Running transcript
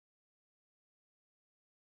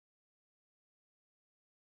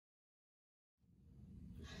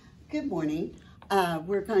Good morning.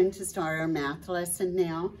 We're going to start our math lesson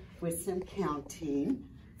now with some counting.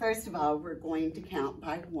 First of all, we're going to count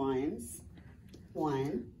by ones.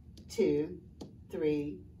 1, 2,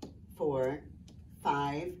 3, 4,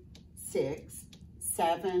 5, 6,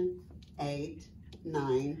 7, 8,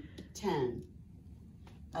 9, 10,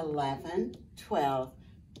 11, 12,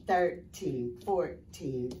 13,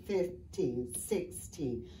 14, 15,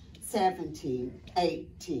 16, 17,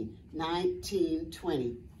 18, 19,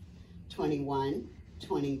 20, 21,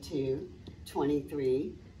 22,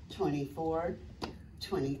 23, 24,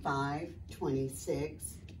 25,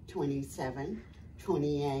 26, 27,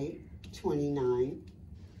 28, 29,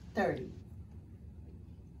 30,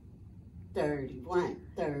 31,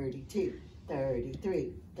 32,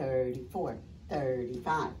 33, 34,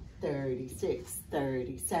 35, 36,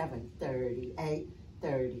 37, 38,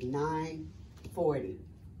 39, 40,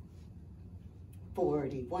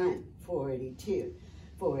 41, 42,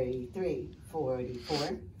 43,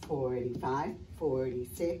 44, 45,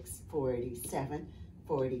 46, 47,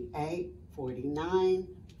 48, 49,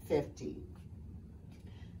 50,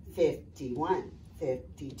 51,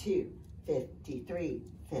 52, 53,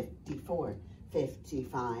 54,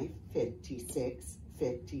 55, 56,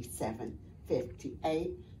 57,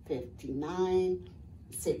 58, 59,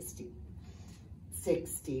 60,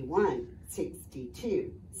 61,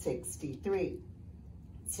 62, 63,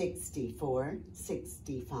 64,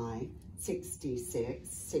 65, 66,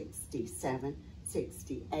 67,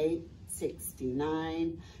 68,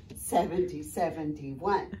 69, 70,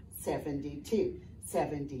 71, 72,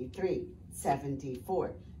 73,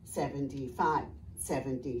 74, 75,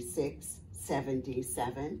 76,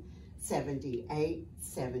 77, 78,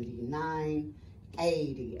 79,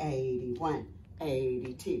 80, 81,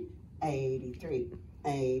 82, 83,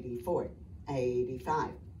 84, 85,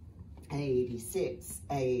 86,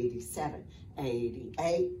 87,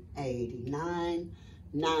 88, 89,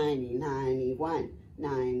 90, 91,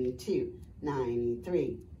 92,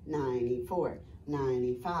 93, 94,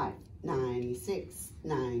 95, 96,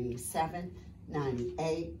 97,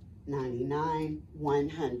 98, 99,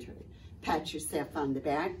 100. Pat yourself on the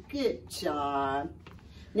back. Good job.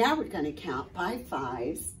 Now we're going to count by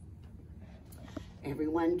fives.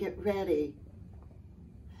 Everyone get ready.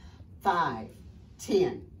 5,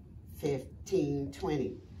 10, 15,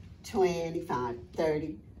 20, 25,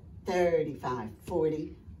 30, 35,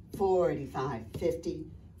 40, 45, 50,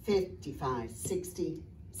 55, 60,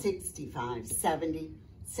 65, 70,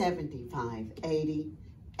 75, 80,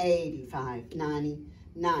 85, 90,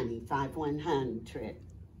 95, 100.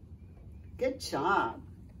 Good job.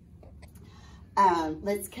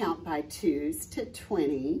 Let's count by twos to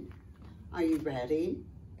 20. Are you ready?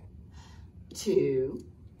 2,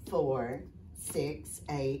 4, 6,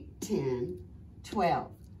 8, 10,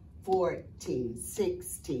 12, 14,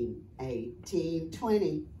 16, 18,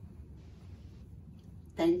 20.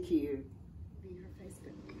 Thank you. Your face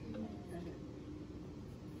good.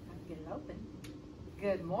 Get it open.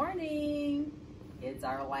 Good morning. It's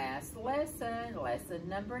our last lesson, lesson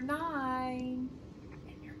number 9.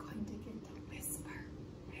 And you're going to get to whisper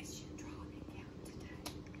as you draw and count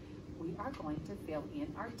today. We are going to fill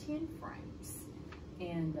in our 10 frames.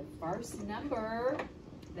 And the first number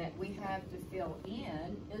that we have to fill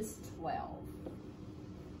in is 12.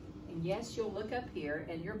 And yes, you'll look up here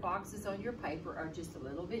and your boxes on your paper are just a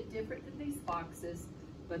little bit different than these boxes,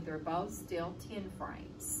 but they're both still 10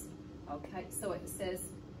 frames. Okay, so it says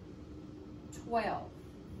 12.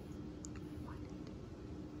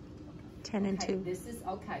 10 and 2. This is,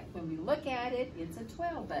 okay, when we look at it, it's a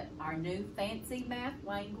 12, but our new fancy math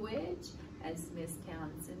language, as Miss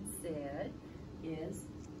Townsend said, is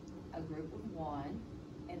a group of 1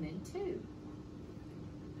 and then 2.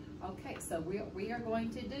 Okay, so what we are going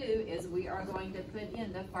to do is we are going to put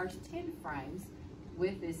in the first 10 frames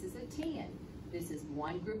with this is a 10. This is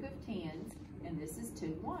one group of 10s and this is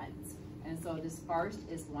 2 1s. And so this first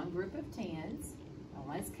is one group of 10s. Now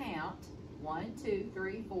let's count. 1, 2,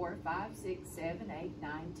 3, 4, 5, 6, 7, 8,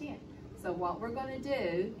 9, 10. So what we're going to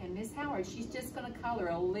do, and Miss Howard, she's just going to color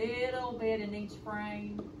a little bit in each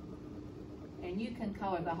frame. And you can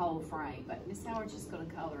color the whole frame, but Miss Howard's just going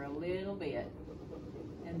to color a little bit.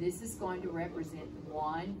 And this is going to represent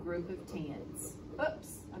one group of 10s.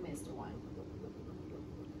 Oops, I missed one.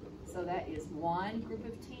 So that is one group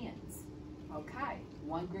of 10s. Okay,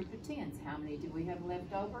 one group of 10s. How many do we have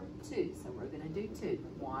left over? 2. So we're going to do 2.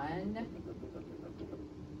 1,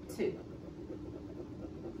 2.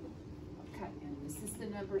 Okay, and this is the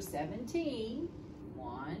number 17.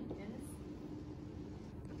 1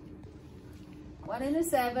 and a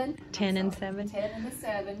 7. 10 and 7. 10 and a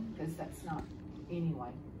 7, because that's not,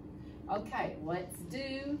 anyway. Okay, let's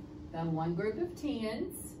do Then one group of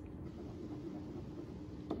tens.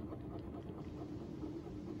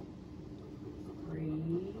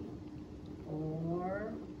 Three,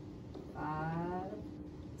 4, 5,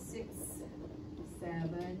 6,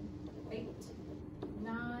 7, 8,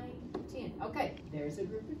 9, 10. Okay, there's a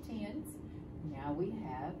group of tens. Now we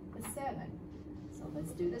have the 7. So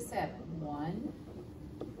let's do the 7. 1,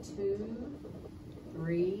 2,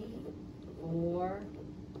 3, 4,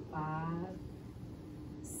 5,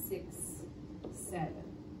 6, 7.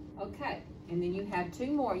 Okay, and then you have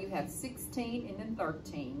 2 more. You have 16 and then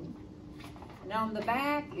 13. And on the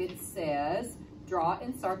back it says, draw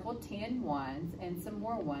and circle 10 ones and some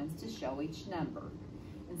more ones to show each number.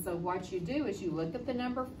 And so what you do is you look at the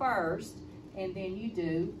number first, and then you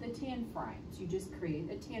do the 10 frames. You just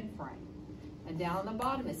create a 10 frame. And down on the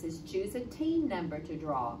bottom it says, choose a teen number to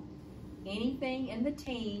draw. Anything in the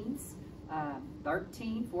teens,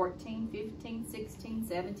 13, 14, 15, 16,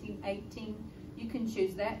 17, 18, you can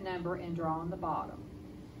choose that number and draw on the bottom.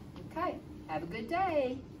 Okay, have a good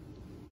day.